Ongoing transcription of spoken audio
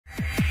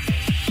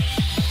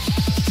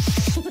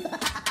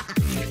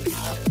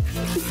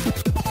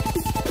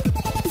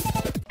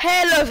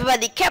Hello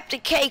everybody,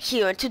 Captain Cake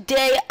here, and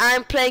today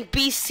I'm playing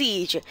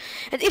Besiege.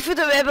 And if you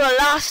remember,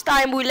 last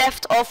time we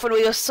left off when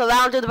we were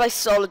surrounded by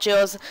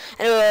soldiers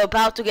and we were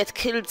about to get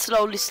killed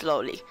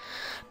slowly.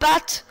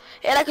 But,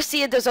 like you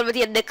see, there's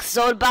already a next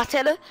zone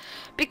battle,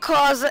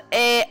 because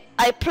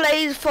I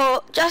played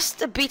for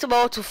just a bit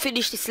more to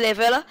finish this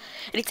level, and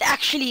it's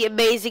actually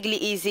amazingly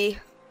easy.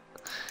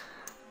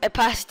 I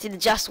passed it in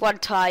just one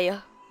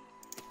try.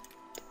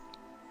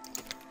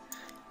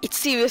 It's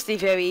seriously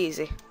very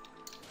easy.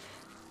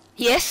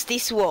 Yes,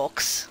 this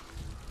works.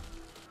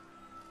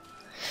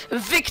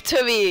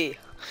 Victory!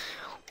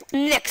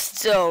 Next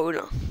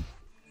zone.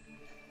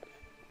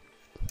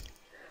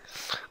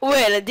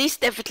 Well, this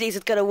definitely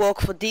isn't gonna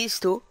work for these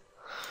two.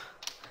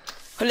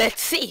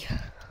 Let's see.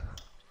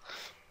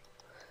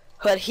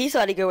 Well, he's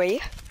running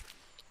away.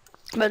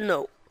 But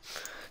no.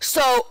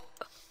 So,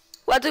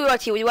 what do we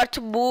want here? We want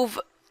to move,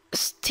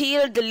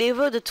 steal,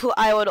 deliver the 2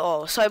 iron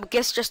ore. So I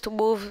guess just to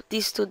move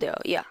these two there,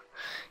 yeah.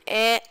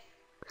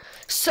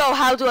 So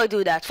how do I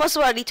do that? First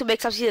of all, I need to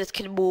make something that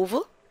can move.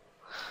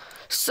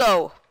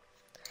 So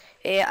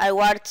I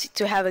want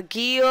to have a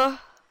gear.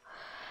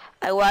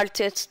 I want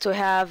it to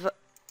have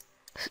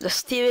the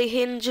steering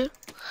hinge. I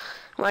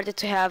want it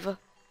to have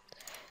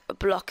a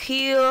block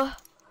here,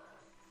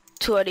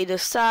 2 on either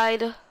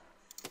side.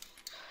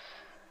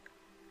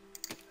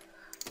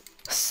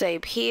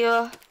 Same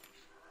here.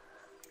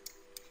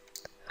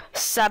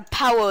 Some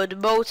powered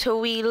motor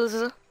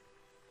wheels.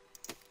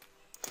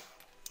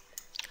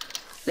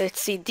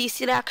 Let's see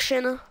this in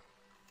action.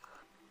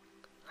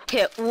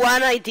 Okay,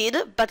 one I did,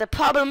 but the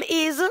problem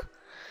is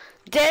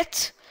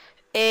that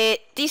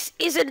this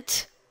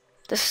isn't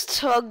the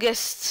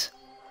strongest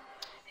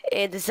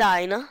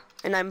design,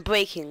 and I'm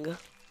breaking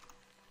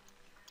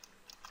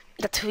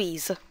the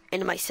trees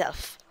and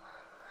myself.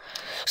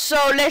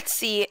 So let's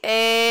see,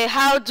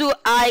 how do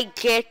I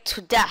get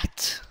to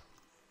that?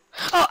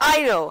 Oh,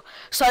 I know.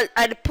 So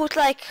I'll put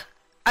like,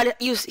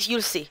 you'll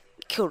see.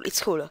 Cool,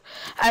 it's cool.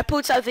 I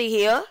put something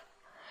here.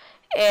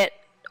 And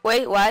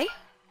wait, why?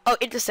 Oh,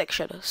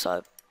 intersection.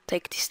 So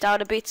take this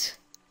down a bit.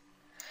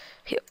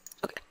 Here,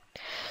 okay.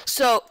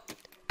 So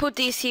put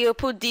this here,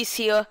 put this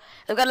here.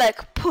 I'm gonna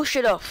like push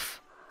it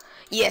off.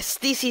 Yes,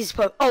 this is.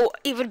 Oh,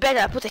 even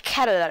better. I put a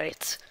cannon on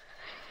it.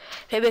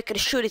 Maybe I can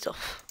shoot it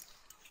off.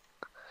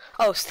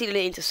 Oh, still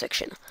the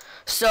intersection.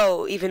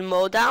 So even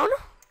more down.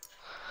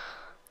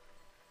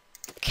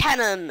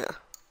 Cannon.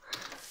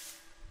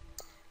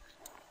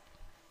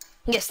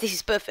 Yes, this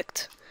is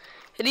perfect.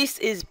 This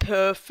is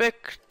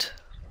perfect.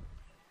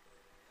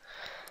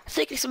 I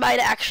think this might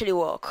actually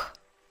work.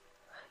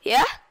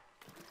 Yeah?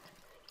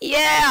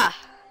 Yeah!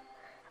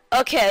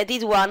 Okay, I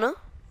did one.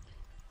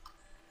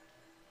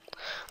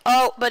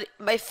 Oh, but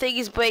my thing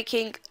is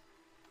breaking.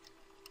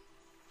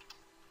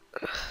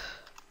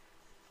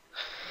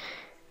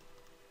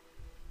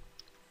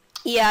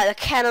 Yeah, the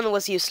cannon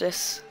was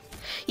useless.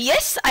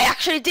 Yes, I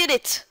actually did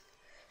it!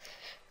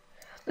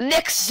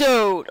 Next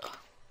zone!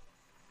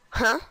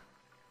 Huh?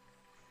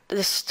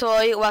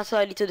 Destroy, what do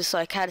I need to destroy?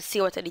 I can't see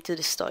what I need to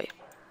destroy.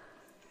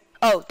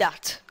 Oh,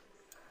 that.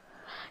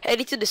 I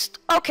need to destroy.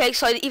 Okay,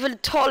 so an even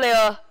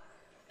taller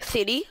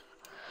thingy.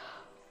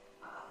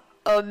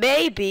 Or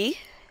maybe,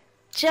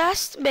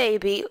 just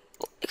maybe,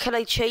 can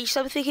I change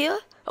something here?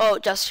 Oh,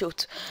 just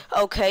shoot.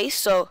 Okay,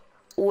 so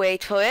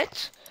wait for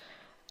it.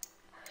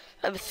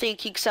 I'm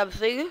thinking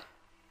something.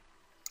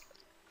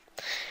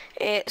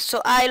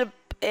 So I'll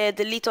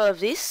delete all of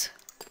this.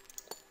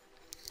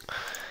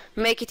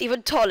 Make it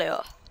even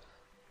taller.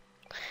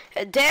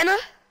 And then,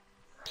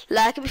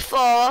 like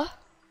before,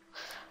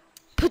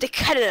 put a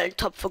cannon on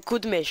top for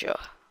good measure.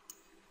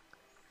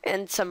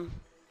 And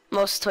some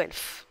more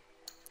strength.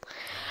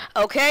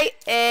 Okay,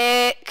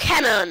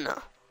 cannon.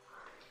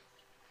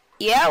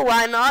 Yeah,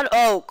 why not?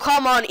 Oh,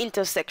 come on,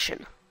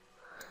 intersection.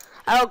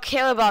 I don't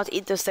care about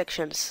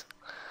intersections.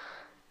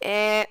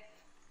 Cannon.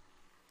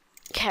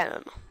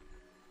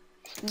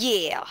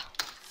 Yeah.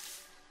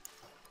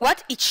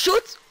 What? It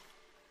shoots?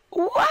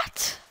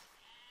 What?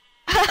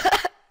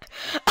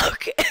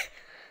 Okay.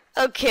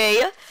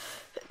 Okay.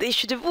 They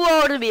should have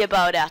warned me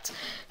about that.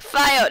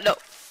 Fire. No.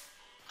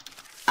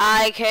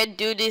 I can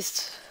do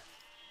this.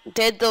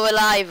 Dead or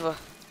alive.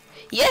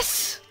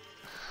 Yes.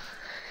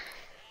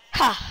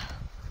 Ha.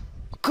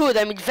 Good,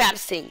 I'm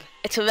advancing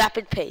at a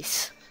rapid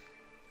pace.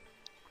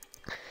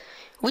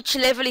 Which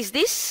level is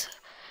this?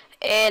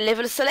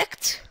 Level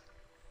select.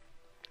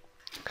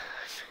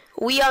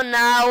 We are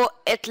now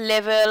at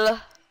level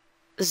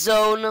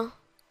zone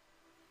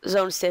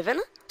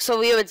 7. So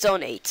we are at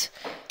zone 8.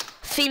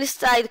 Thin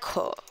side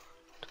core.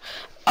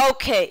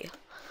 Okay.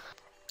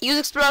 Use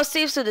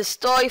explosives to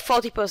destroy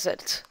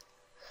 40%.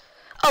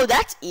 Oh,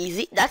 that's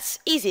easy. That's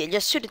easy.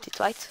 Just shoot at it,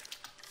 right?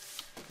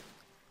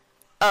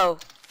 Oh.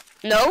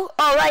 No?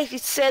 Alright,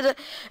 it said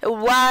a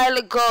while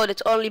ago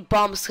that only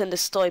bombs can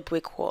destroy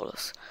brick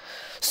walls.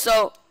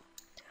 So,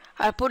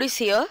 I put this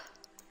here.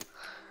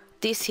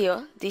 This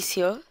here. This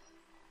here.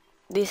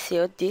 This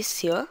here. This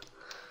here.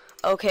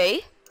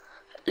 Okay.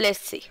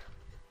 Let's see.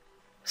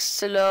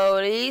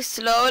 Slowly,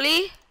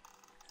 slowly.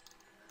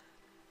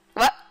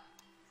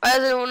 Why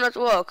does it not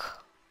work?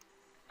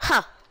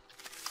 Huh.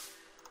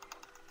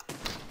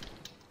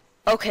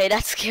 Okay,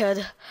 that's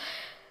good.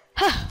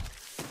 Huh.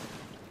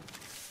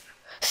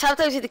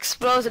 Sometimes it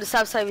explodes and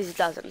sometimes it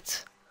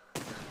doesn't.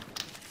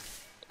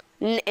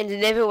 And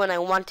never when I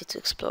want it to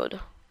explode.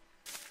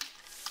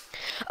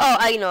 Oh,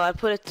 I know, I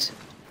put it...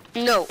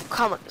 No,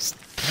 come on.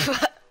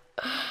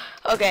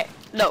 Okay,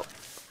 no.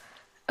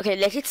 Okay,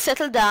 let it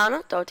settle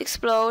down, don't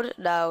explode.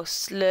 Now,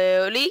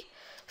 slowly,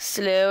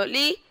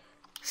 slowly,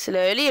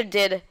 slowly, and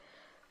then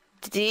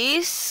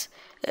this.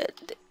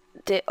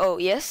 Oh,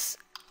 yes.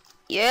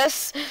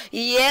 Yes,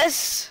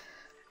 yes.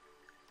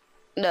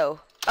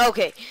 No,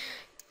 okay.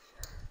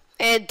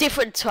 A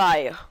different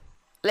tire.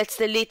 Let's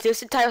delete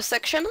this entire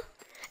section.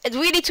 And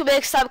we need to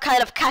make some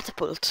kind of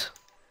catapult.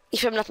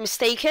 If I'm not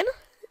mistaken.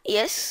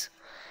 Yes.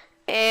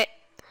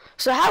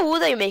 So how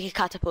would I make a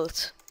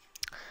catapult?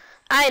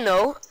 I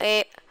know.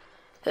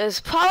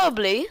 There's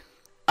probably...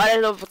 I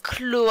don't have a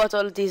clue what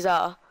all these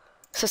are.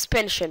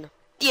 Suspension.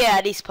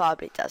 Yeah, this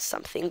probably does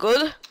something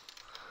good.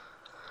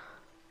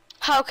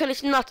 How can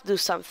it not do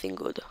something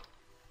good?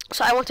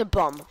 So I want a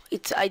bomb.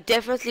 I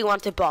definitely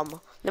want a bomb.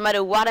 No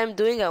matter what I'm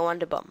doing, I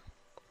want a bomb.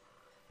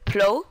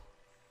 Plow?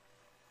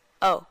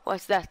 Oh,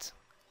 what's that?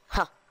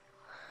 Huh.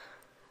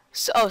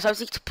 So, oh,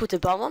 something to put a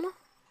bomb on?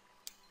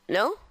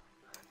 No?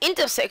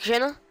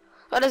 Intersection?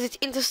 What does it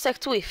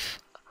intersect with?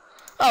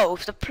 Oh,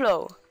 with the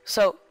plow.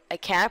 So, I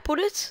can't put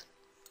it?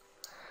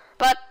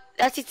 But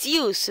that's its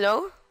use,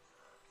 no?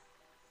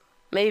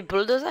 Maybe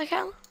bulldozer I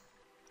can?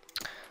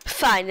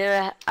 Fine,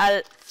 then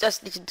I'll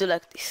just need to do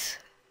like this.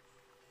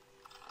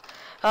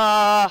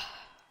 How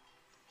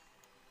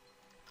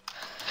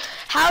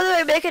do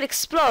I make it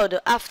explode?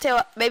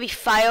 After maybe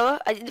fire?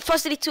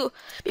 First I need to,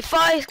 before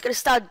I can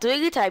start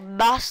doing it, I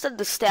must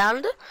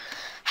understand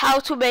how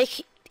to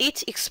make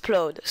it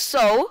explode.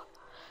 So,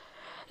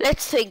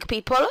 let's think,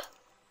 people.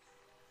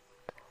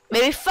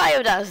 Maybe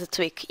fire does the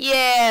trick.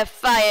 Yeah,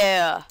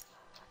 fire.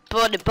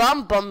 Burn the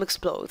bomb, bomb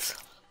explodes.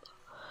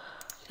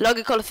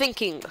 Logical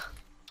thinking.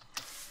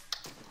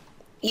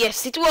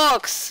 Yes, it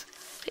works.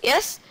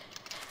 Yes?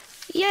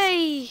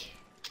 Yay.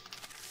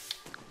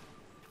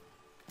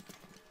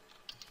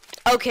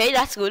 Okay,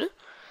 that's good.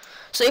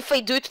 So if I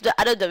do it to the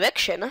other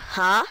direction,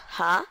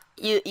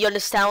 you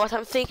understand what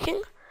I'm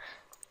thinking?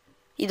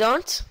 You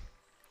don't?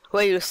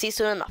 Well, you'll see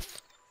soon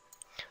enough.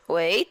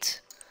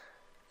 Wait.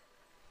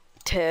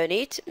 Turn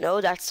it.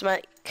 No, that's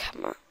my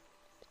camera.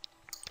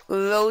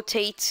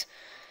 Rotate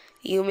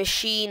your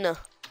machine.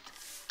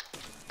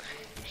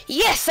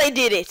 Yes, I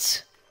did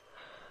it.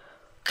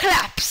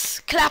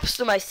 Claps. Claps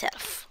to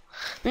myself.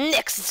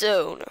 Next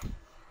zone.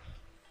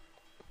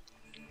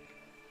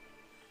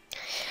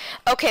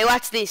 Okay,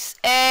 what's this?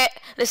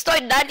 Destroy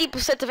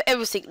 90% of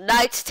everything.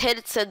 Knights,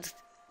 tents, and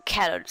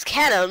cannons.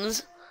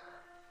 Cannons?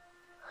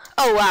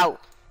 Oh, wow.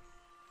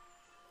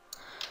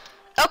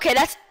 Okay,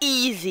 that's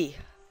easy.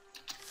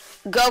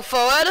 Go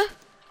forward.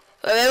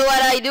 Remember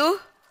what I do?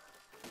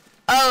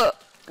 Oh,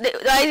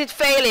 why is it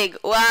failing?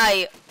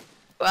 Why?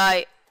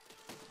 Why?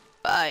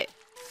 Why?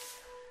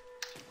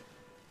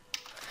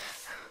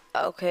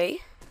 Okay.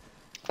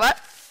 What?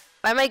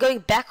 Why am I going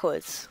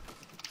backwards?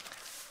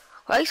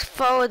 Why is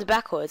forward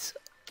backwards?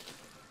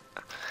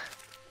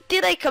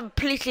 Did I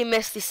completely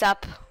mess this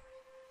up?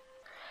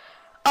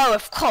 Oh,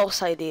 of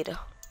course I did.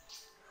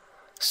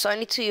 So I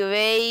need to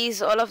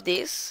erase all of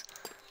this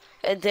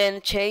and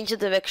then change the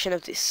direction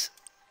of this.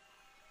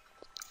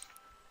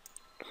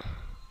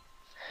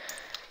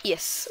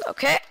 Yes,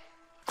 okay.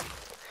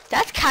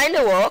 That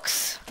kinda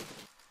works.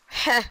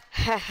 Ha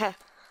ha ha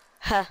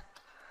ha.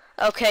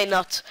 Okay,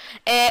 not.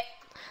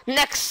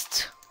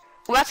 Next.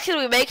 What can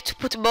we make to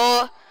put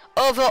more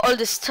overall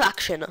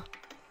destruction?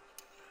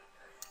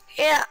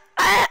 Yeah,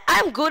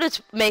 I'm good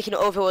at making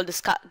overall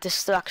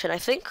destruction, I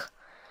think.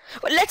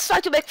 Well, let's try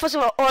to make first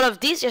of all of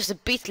these just a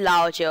bit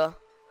larger.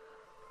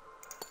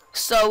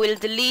 So we'll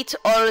delete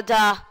all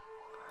the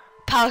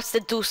parts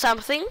that do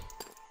something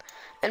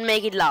and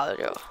make it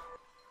larger.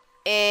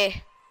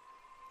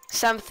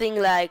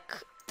 Something like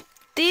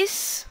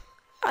this,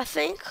 I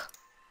think.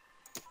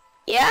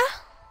 Yeah?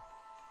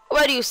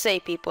 What do you say,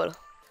 people?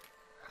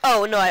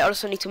 Oh no, I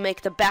also need to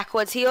make the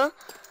backwards here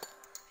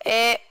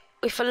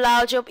with a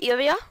larger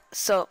area.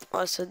 So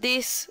also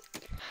this.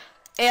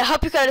 I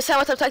hope you can understand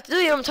what I'm trying to do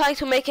here. I'm trying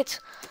to make it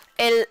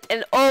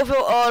an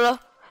overall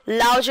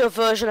larger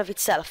version of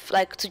itself,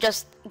 like to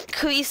just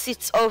increase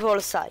its overall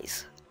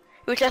size,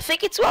 which I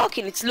think it's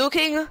working. It's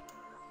looking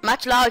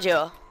much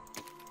larger,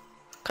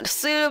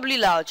 considerably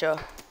larger.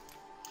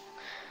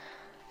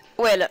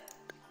 Well,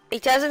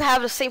 it doesn't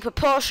have the same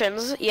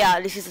proportions. Yeah,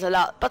 this is a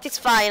lot, but it's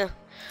fine.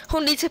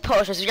 Who needs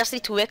proportions? We just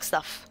need to make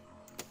stuff.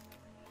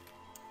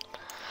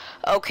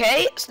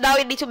 Okay, so now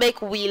we need to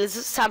make wheels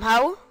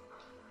somehow.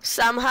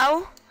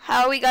 Somehow.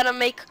 How are we gonna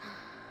make...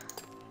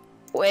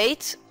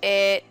 Wait,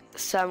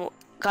 some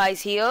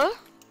guys here.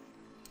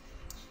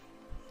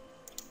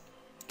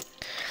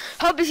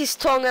 Hope this is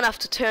strong enough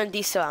to turn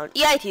this around.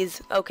 Yeah, it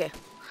is. Okay.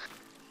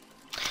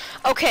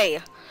 Okay,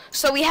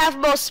 so we have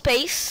more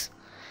space.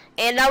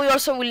 And now we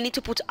also will need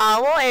to put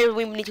armor, and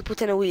we need to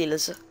put in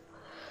wheels.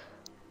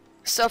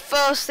 So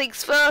first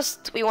things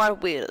first, we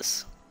want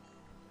wheels.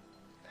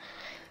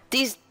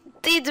 Did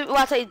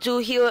what I do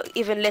here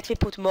even let me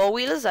put more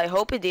wheels? I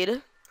hope it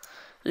did.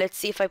 Let's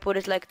see if I put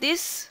it like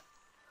this.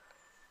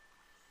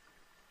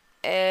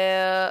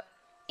 Yeah,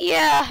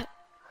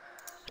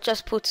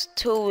 just put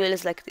 2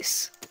 wheels like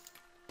this.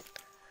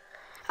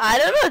 I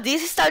don't know,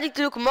 this is starting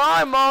to look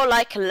more and more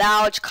like a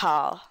large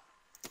car,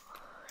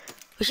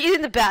 which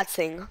isn't a bad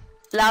thing.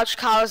 Large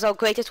cars are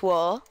great at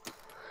war,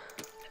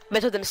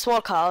 better than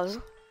small cars.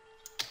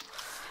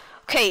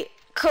 Okay,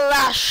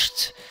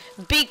 crushed,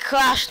 big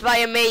crushed by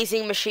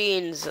amazing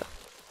machines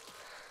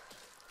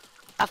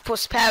of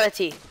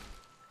prosperity,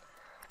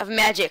 of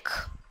magic.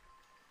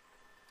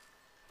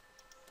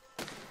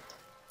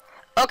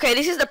 Okay,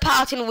 this is the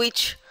part in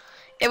which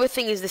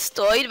everything is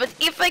destroyed, but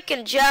if I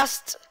can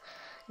just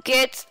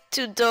get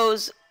to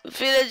those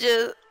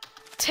villager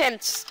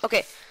tents.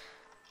 Okay,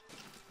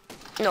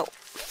 no,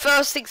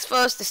 first things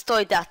first,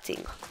 destroy that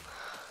thing.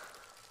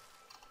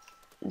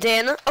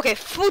 Then, okay,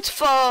 food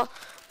for,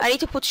 I need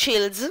to put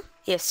shields.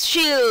 Yes,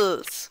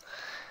 shields,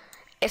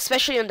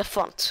 especially on the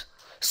front.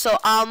 So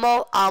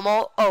armor,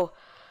 oh,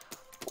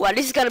 well,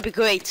 this is gonna be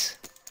great.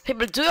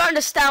 People, do you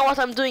understand what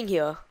I'm doing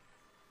here?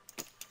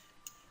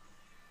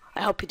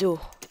 I hope you do.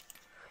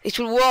 It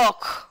will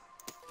work.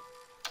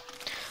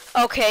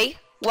 Okay,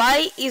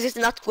 why is it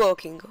not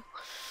working?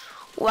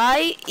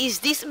 Why is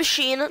this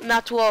machine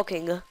not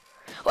working?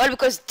 Well,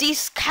 because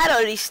this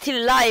cannon is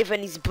still alive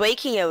and is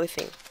breaking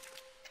everything.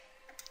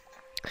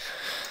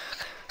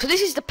 So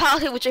this is the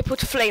part in which I put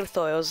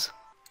flamethrowers.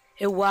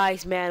 A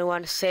wise man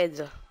once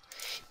said,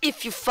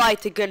 if you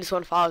fight against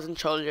 1,000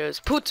 soldiers,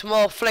 put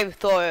more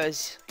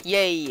flamethrowers.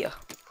 Yay.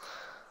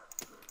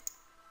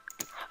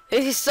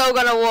 This is so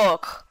gonna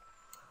work.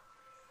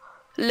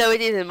 No,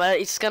 it isn't, but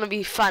it's gonna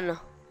be fun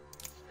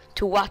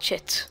to watch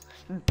it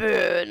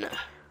burn.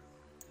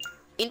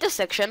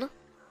 Intersection.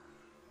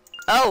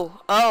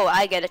 Oh,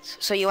 I get it.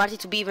 So you want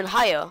it to be even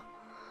higher.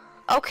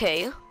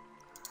 Okay.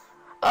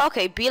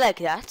 Okay, be like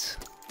that.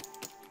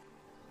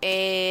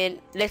 And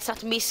let's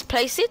not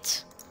misplace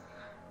it.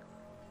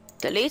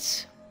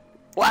 Delete.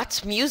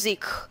 What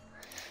music?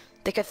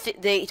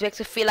 It makes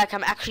me feel like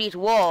I'm actually at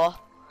war.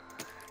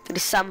 It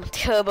is some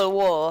terrible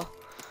war.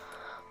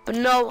 But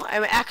no,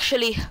 I'm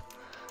actually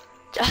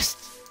just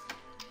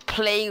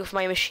playing with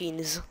my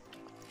machines.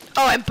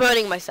 Oh, I'm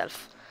burning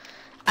myself.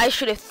 I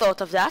should have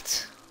thought of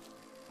that.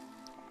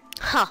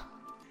 Huh.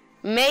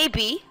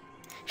 Maybe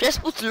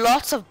just put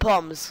lots of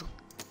bombs.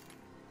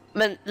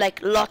 Like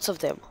lots of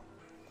them.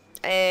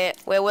 Where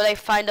will I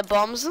find the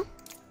bombs?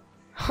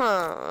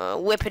 Huh.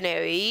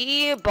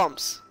 Weaponry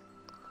bombs.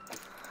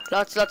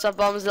 Lots of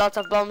bombs, lots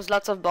of bombs,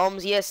 lots of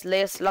bombs. Yes,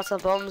 lots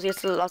of bombs.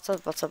 Yes, lots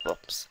of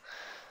bombs.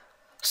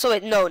 So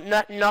wait, no,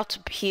 not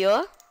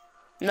here.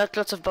 Not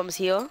lots of bombs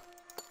here.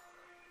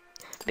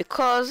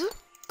 Because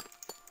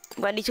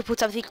I need to put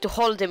something to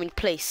hold them in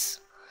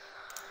place.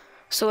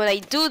 So when I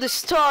do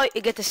destroy,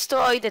 it get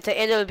destroyed. At the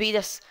end, it will be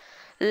this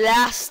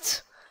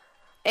last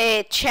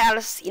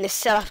chance in a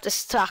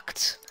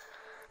self-destruct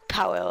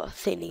power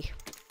thingy.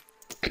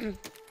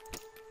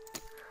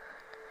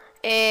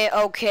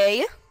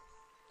 Okay.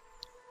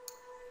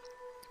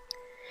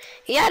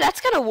 Yeah,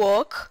 that's gonna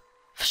work.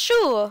 For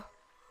sure.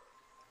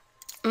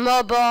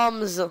 More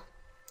bombs.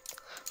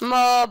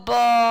 More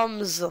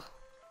bombs.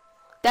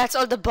 That's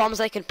all the bombs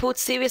I can put,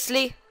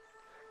 seriously?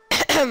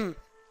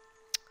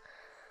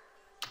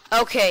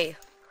 Okay.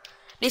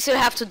 This will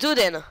have to do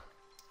then.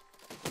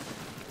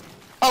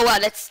 Oh wow,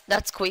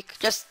 that's quick.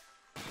 Just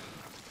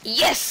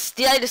yes!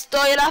 Did I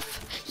destroy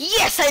enough?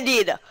 Yes, I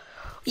did!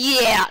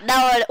 Yeah,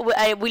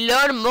 now we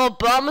learn more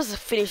bombs,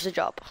 finish the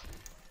job.